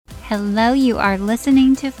Hello, you are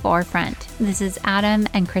listening to Forefront. This is Adam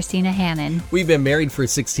and Christina Hannon. We've been married for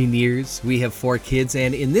 16 years. We have 4 kids,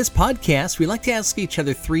 and in this podcast, we like to ask each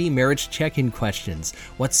other 3 marriage check-in questions.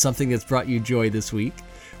 What's something that's brought you joy this week?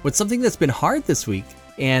 What's something that's been hard this week?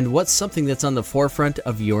 And what's something that's on the forefront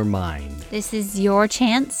of your mind? This is your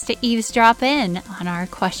chance to eavesdrop in on our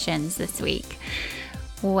questions this week.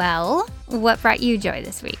 Well, what brought you joy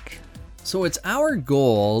this week? So it's our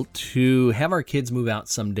goal to have our kids move out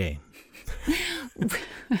someday.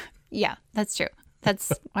 Yeah, that's true.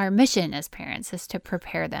 That's our mission as parents, is to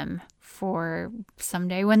prepare them for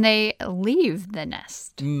someday when they leave the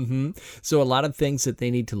nest. Mm-hmm. So a lot of things that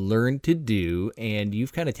they need to learn to do, and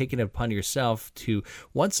you've kind of taken it upon yourself to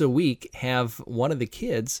once a week have one of the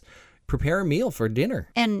kids prepare a meal for dinner.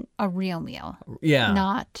 And a real meal. Yeah.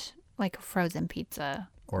 Not like a frozen pizza.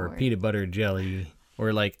 Or peanut butter jelly.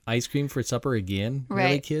 Or like ice cream for supper again, right.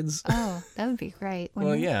 Really, kids? Oh, that would be great.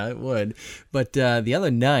 Well, yeah, it would. But the other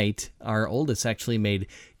night, our oldest actually made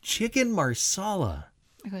chicken marsala.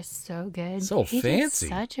 It was so good. So he fancy.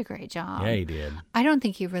 Did such a great job. Yeah, he did. I don't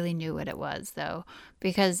think he really knew what it was, though,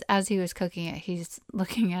 because as he was cooking it, he's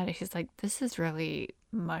looking at it. He's like, this is really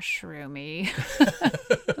mushroomy.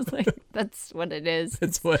 I was like, that's what it is.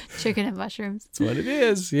 That's what chicken and mushrooms. That's what it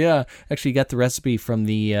is. Yeah. Actually got the recipe from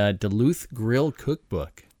the Duluth Grill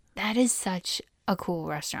Cookbook. That is such a cool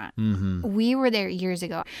restaurant. Mm-hmm. We were there years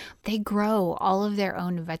ago. They grow all of their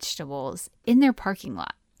own vegetables in their parking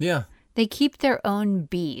lot. Yeah. They keep their own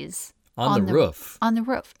bees on the roof. On the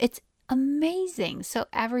roof. It's amazing. So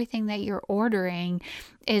everything that you're ordering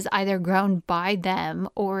is either grown by them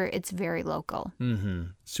or it's very local. Mm-hmm.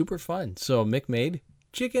 Super fun. So Mick made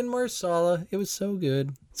chicken marsala. It was so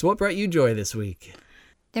good. So what brought you joy this week?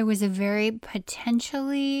 There was a very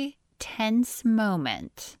potentially tense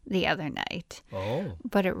moment the other night. Oh.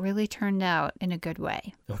 But it really turned out in a good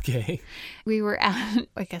way. Okay. We were at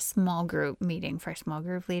like a small group meeting for small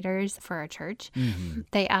group leaders for our church. Mm-hmm.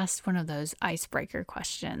 They asked one of those icebreaker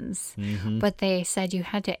questions, mm-hmm. but they said you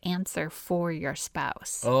had to answer for your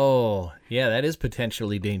spouse. Oh, yeah, that is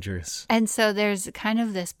potentially dangerous. And so there's kind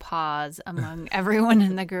of this pause among everyone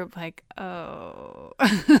in the group, like, oh,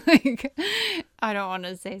 like, I don't want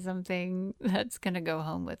to say something that's going to go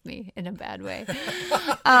home with me in a bad way.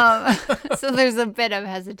 So there's a bit of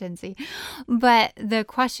hesitancy. But the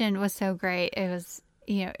question was so great. It was,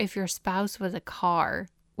 if your spouse was a car,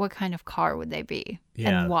 what kind of car would they be?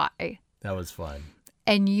 Yeah, and why? That was fun.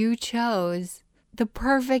 And you chose the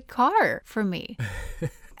perfect car for me.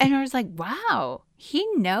 And I was like, wow, he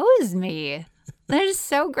knows me. That is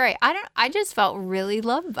so great. I just felt really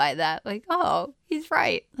loved by that. Like, oh, he's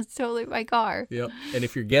right. That's totally my car. Yep. And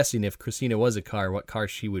if you're guessing if Christina was a car, what car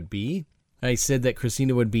she would be, I said that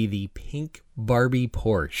Christina would be the pink Barbie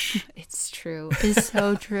Porsche. It's true. It's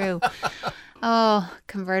so true. Oh,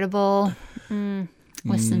 convertible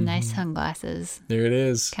with some nice sunglasses. There it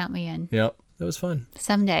is. Count me in. Yep. That was fun.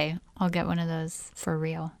 Someday I'll get one of those for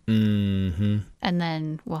real. Mm-hmm. And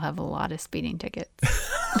then we'll have a lot of speeding tickets.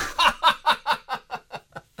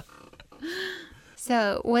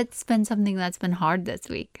 So what's been something that's been hard this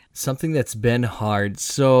week? Something that's been hard.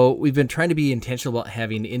 So we've been trying to be intentional about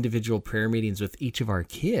having individual prayer meetings with each of our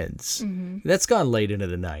kids. Mm-hmm. That's gone late into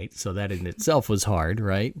the night, so that in itself was hard,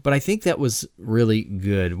 right? But I think that was really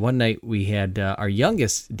good. One night we had our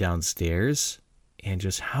youngest downstairs and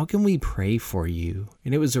just, how can we pray for you?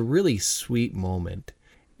 And it was a really sweet moment.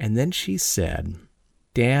 And then she said,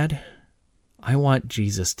 Dad, I want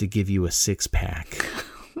Jesus to give you a 6-pack.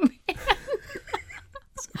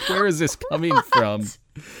 Where is this coming from?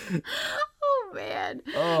 Oh, man.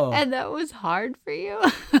 Oh. And that was hard for you?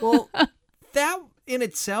 Well, that in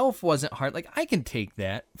itself wasn't hard. Like, I can take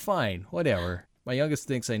that. Fine, whatever. My youngest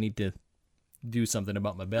thinks I need to do something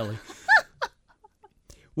about my belly.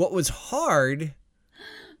 What was hard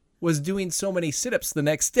was doing so many sit-ups the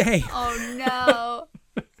next day. Oh,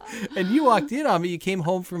 no. And you walked in on me. You came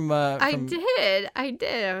home from I did.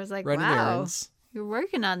 I was like, running wow. errands. You're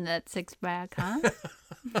working on that 6-pack, huh?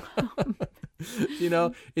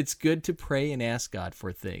 It's good to pray and ask God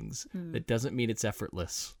for things. That doesn't mean it's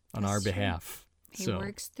effortless on our behalf. He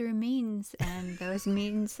works through means, and those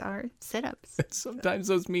means are sit-ups. Sometimes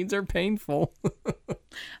those means are painful.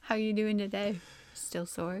 How are you doing today? Still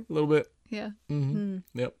sore? A little bit. Yeah. Mm-hmm.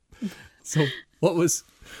 Yep. So what was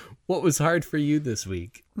hard for you this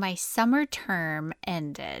week? My summer term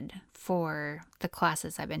ended for the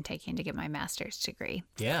classes I've been taking to get my master's degree.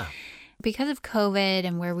 Yeah. Because of COVID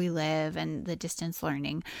and where we live and the distance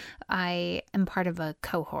learning, I am part of a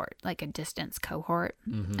cohort, like a distance cohort.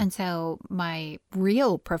 Mm-hmm. And so my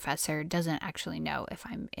real professor doesn't actually know if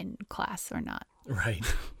I'm in class or not. Right.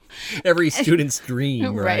 Every student's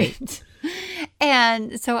dream, right? Right.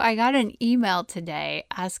 And so I got an email today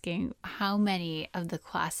asking how many of the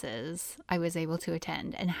classes I was able to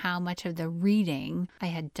attend and how much of the reading I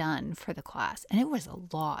had done for the class. And it was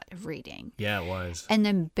a lot of reading. Yeah, it was. And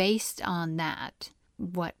then based on that,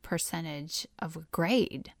 what percentage of a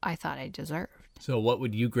grade I thought I deserved. So what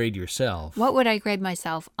would you grade yourself? What would I grade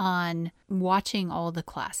myself on watching all the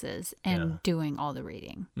classes and doing all the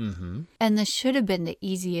reading? Mm-hmm. And this should have been the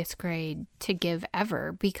easiest grade to give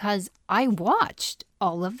ever because I watched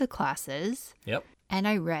all of the classes Yep. and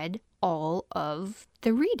I read all of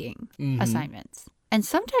the reading assignments. And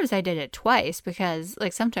sometimes I did it twice because,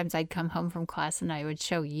 like, sometimes I'd come home from class and I would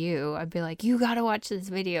show you. I'd be like, you got to watch this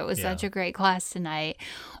video. It was such a great class tonight.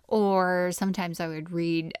 Or sometimes I would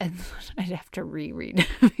read and I'd have to reread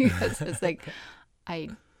because it's like, I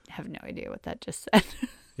have no idea what that just said.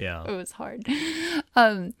 Yeah. It was hard.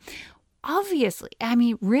 Obviously, I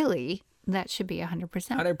mean, really, that should be 100%.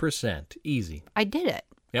 100%. Easy. I did it.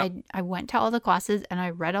 Yep. I went to all the classes and I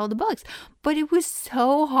read all the books. But it was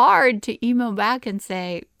so hard to email back and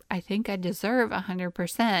say, I think I deserve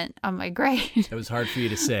 100% on my grade. It was hard for you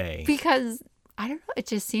to say. Because, I don't know, it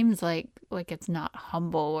just seems like it's not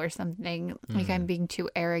humble or something. Like I'm being too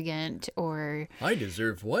arrogant or... I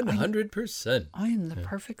deserve 100%. I am the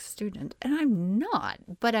perfect student. And I'm not.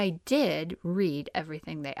 But I did read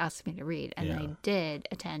everything they asked me to read. And I did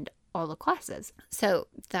attend all the classes. So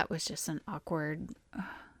that was just an awkward...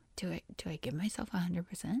 Do I give myself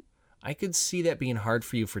 100%? I could see that being hard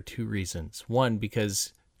for you for two reasons. One,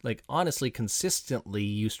 because, like, honestly, consistently,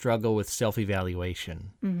 you struggle with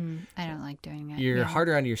self-evaluation. Mm-hmm. I don't like doing it. You're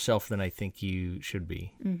harder on yourself than I think you should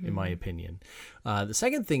be, in my opinion. The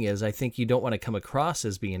second thing is I think you don't want to come across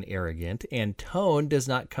as being arrogant, and tone does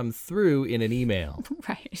not come through in an email.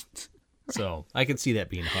 Right. So I could see that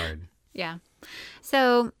being hard. Yeah.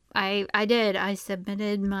 So I did. I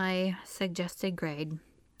submitted my suggested grade.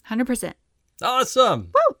 100%. Awesome.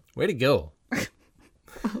 Woo! Way to go.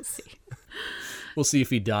 We'll see. We'll see if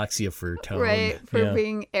he docks you for tone. Right. For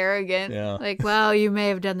being arrogant. Yeah. Like, well, you may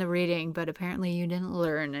have done the reading, but apparently you didn't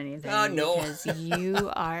learn anything. Oh, no. Because you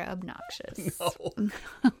are obnoxious. No.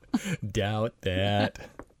 Doubt that.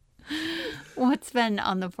 What's been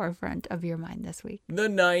on the forefront of your mind this week? The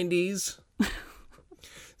 90s.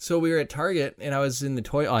 So we were at Target, and I was in the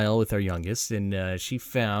toy aisle with our youngest, and she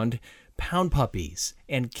found Pound Puppies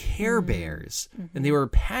and Care Bears. And they were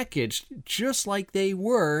packaged just like they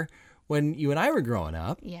were when you and I were growing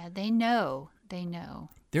up. Yeah, they know. They know.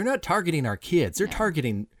 They're not targeting our kids. They're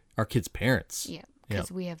targeting our kids' parents. Yeah,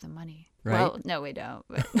 because we have the money. Right? Well, no, we don't.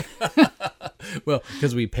 But... Well,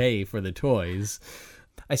 because we pay for the toys.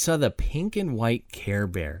 I saw the pink and white Care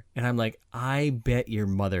Bear, and I'm like, I bet your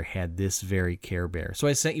mother had this very Care Bear. So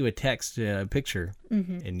I sent you a text, a picture,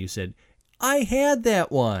 and you said, I had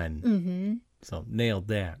that one. Mm-hmm. So nailed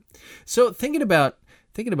that. So thinking about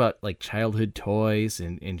like childhood toys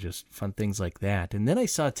and just fun things like that. And then I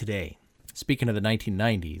saw today, speaking of the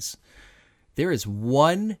 1990s, there is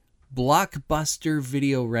one Blockbuster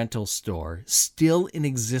video rental store still in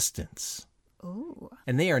existence. Ooh.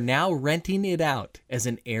 And they are now renting it out as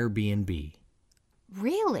an Airbnb.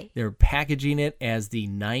 Really? They're packaging it as the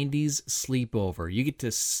 90s sleepover. You get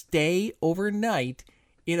to stay overnight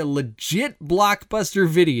in a legit Blockbuster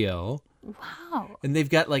video. Wow. And they've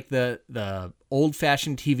got like the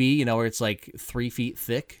old-fashioned TV, you know, where it's like 3 feet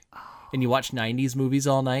thick. Oh. And you watch 90s movies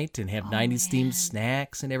all night and have 90s themed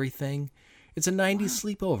snacks and everything. It's a 90s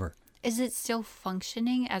sleepover. Is it still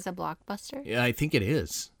functioning as a Blockbuster? Yeah, I think it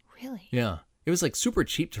is. Really? Yeah. It was like super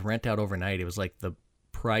cheap to rent out overnight. It was like the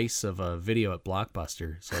price of a video at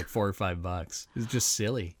Blockbuster. So like $4 or $5. It was just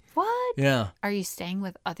silly. What? Yeah. Are you staying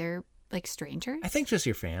with other like strangers? I think just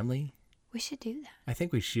your family. We should do that. I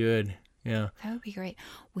think we should. Yeah. That would be great.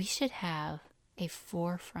 We should have a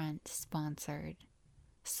Forefront sponsored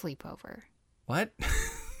sleepover. What?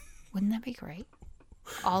 Wouldn't that be great?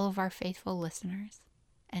 All of our faithful listeners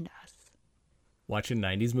and us. Watching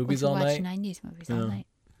 90s movies we all watch night? 90s movies all night.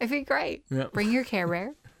 It'd be great. Yeah. Bring your Care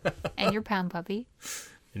Bear and your Pound Puppy.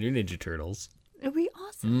 And your Ninja Turtles. It'd be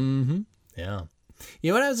awesome. Mm-hmm. Yeah. You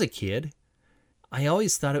know, when I was a kid, I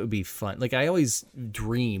always thought it would be fun. Like, I always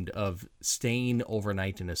dreamed of staying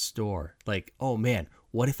overnight in a store. Like, oh, man,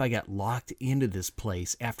 what if I got locked into this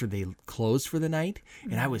place after they closed for the night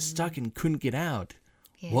and I was stuck and couldn't get out?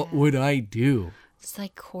 Yeah. What would I do? It's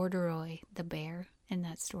like Corduroy, the bear in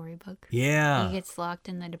that storybook. Yeah. He gets locked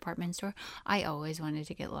in the department store. I always wanted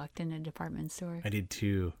to get locked in a department store. I did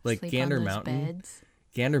too. Like Sleep Gander on those Mountain. beds.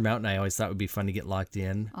 Gander Mountain, I always thought would be fun to get locked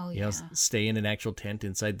in. Oh, You know, stay in an actual tent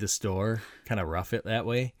inside the store. Kind of rough it that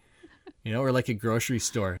way. or like a grocery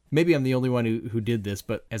store. Maybe I'm the only one who did this,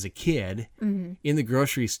 but as a kid in the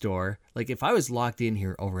grocery store, like if I was locked in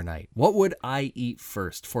here overnight, what would I eat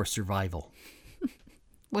first for survival?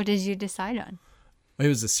 What did you decide on? It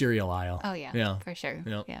was the cereal aisle. Oh, yeah. For sure.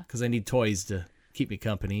 Yeah. Because I need toys to keep me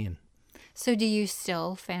company. And so do you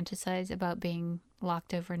still fantasize about being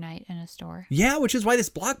locked overnight in a store? yeah, which is why this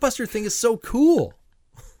Blockbuster thing is so cool.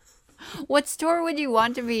 What store would you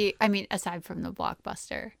want to be? I mean, aside from the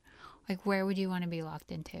Blockbuster, like where would you want to be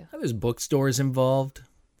locked into? There's bookstores involved.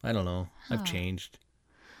 I don't know. I've changed.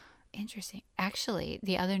 Interesting. Actually,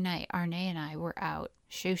 the other night, Arne and I were out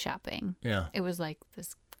shoe shopping. Yeah. It was like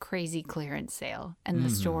this crazy clearance sale, and the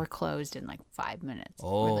store closed in like 5 minutes.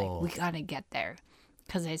 Oh. We're like, we got to get there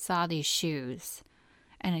because I saw these shoes,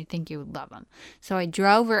 and I think you would love them. So I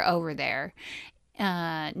drove her over there.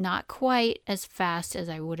 Not quite as fast as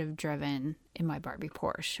I would have driven in my Barbie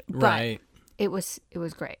Porsche, but Right. it was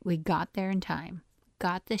great. We got there in time,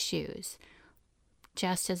 got the shoes,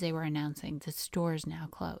 just as they were announcing the store is now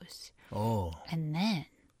closed. Oh. And then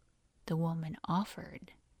the woman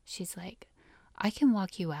offered, she's like, I can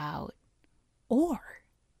walk you out, or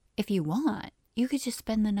if you want, you could just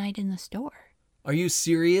spend the night in the store. Are you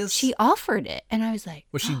serious? She offered it, and I was like,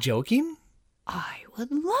 Was she joking? I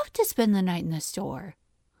would love to spend the night in the store.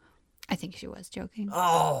 I think she was joking.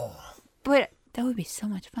 Oh. But that would be so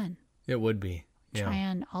much fun. It would be. Yeah. Try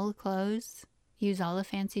on all the clothes, use all the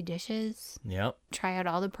fancy dishes, Yep. try out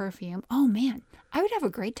all the perfume. Oh, man, I would have a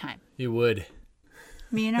great time. You would.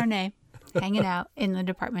 Me and Arne hanging out in the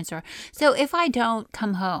department store. So if I don't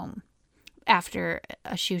come home after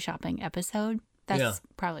a shoe shopping episode, that's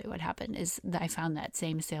probably what happened, is that I found that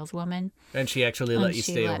same saleswoman. And she actually let you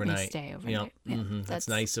stay overnight. Me stay overnight. Yep. Yeah, That's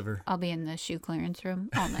nice of her. I'll be in the shoe clearance room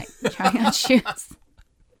all night trying on shoes.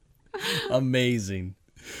 Amazing.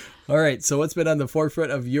 All right. So what's been on the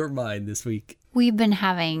forefront of your mind this week? We've been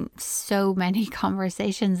having so many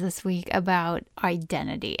conversations this week about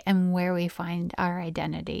identity and where we find our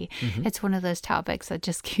identity. It's one of those topics that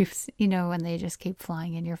just keeps, when they just keep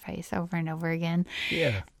flying in your face over and over again.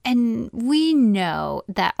 Yeah. And we know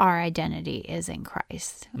that our identity is in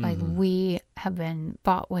Christ. Like we have been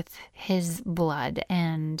bought with his blood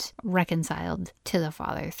and reconciled to the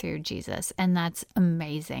Father through Jesus. And that's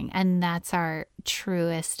amazing. And that's our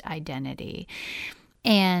truest identity.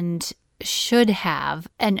 And should have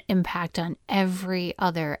an impact on every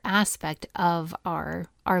other aspect of our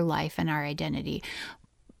life and our identity.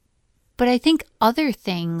 But I think other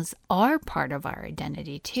things are part of our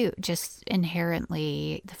identity too, just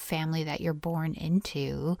inherently the family that you're born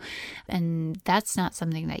into. And that's not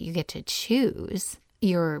something that you get to choose.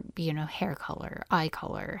 Your, hair color, eye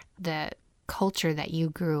color, the culture that you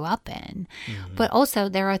grew up in. But also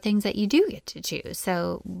there are things that you do get to choose.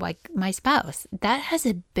 So like my spouse, that has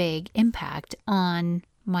a big impact on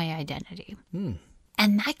my identity.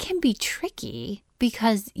 And that can be tricky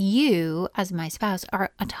because you, as my spouse,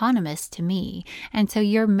 are autonomous to me. And so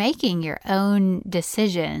you're making your own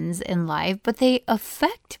decisions in life, but they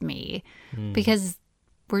affect me because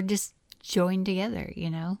we're just joined together,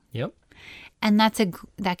 Yep. And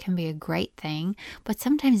that can be a great thing. But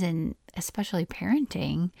sometimes especially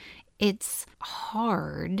parenting, it's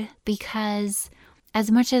hard because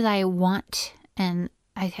as much as I want, and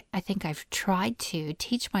I think I've tried to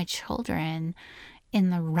teach my children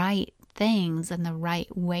in the right things and the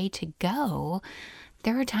right way to go,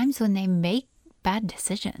 there are times when they make bad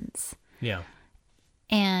decisions. Yeah.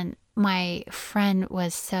 And my friend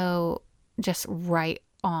was so just right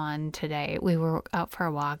on today. We were out for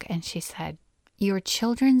a walk and she said, your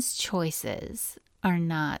children's choices are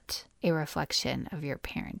not a reflection of your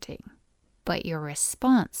parenting, but your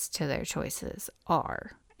response to their choices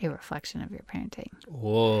are a reflection of your parenting.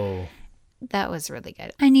 Whoa. That was really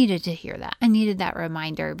good. I needed to hear that. I needed that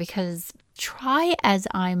reminder because try as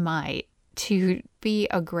I might to be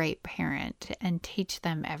a great parent and teach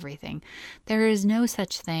them everything, there is no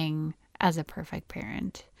such thing as a perfect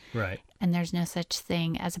parent. Right. And there's no such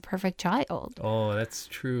thing as a perfect child. Oh, that's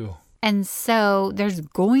true. And so there's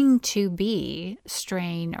going to be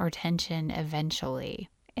strain or tension eventually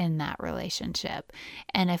in that relationship.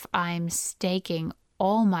 And if I'm staking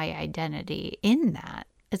all my identity in that,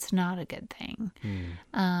 it's not a good thing.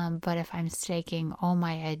 But if I'm staking all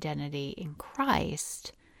my identity in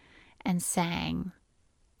Christ and saying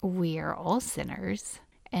we are all sinners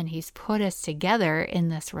and he's put us together in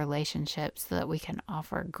this relationship so that we can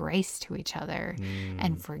offer grace to each other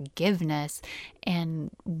and forgiveness and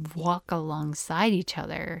walk alongside each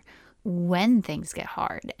other when things get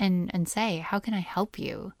hard and say, how can I help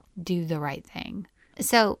you do the right thing?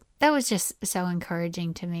 So that was just so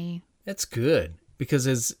encouraging to me. That's good.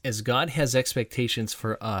 Because as God has expectations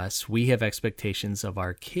for us, we have expectations of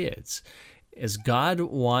our kids. As God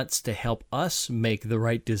wants to help us make the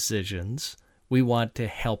right decisions, we want to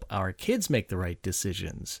help our kids make the right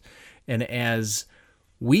decisions. And as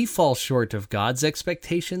we fall short of God's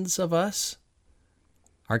expectations of us,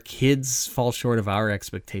 our kids fall short of our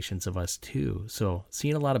expectations of us too. So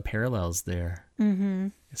seeing a lot of parallels there. Mm-hmm.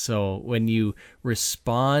 So when you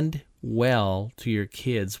respond well to your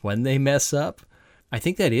kids when they mess up, I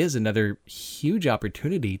think that is another huge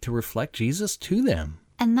opportunity to reflect Jesus to them.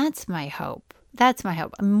 And that's my hope. That's my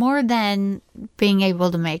hope. More than being able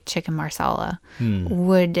to make chicken marsala,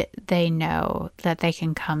 would they know that they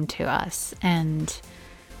can come to us and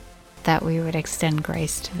that we would extend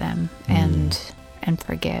grace to them and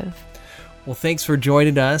forgive. Well, thanks for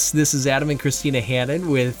joining us. This is Adam and Christina Hannon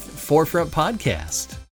with Forefront Podcast.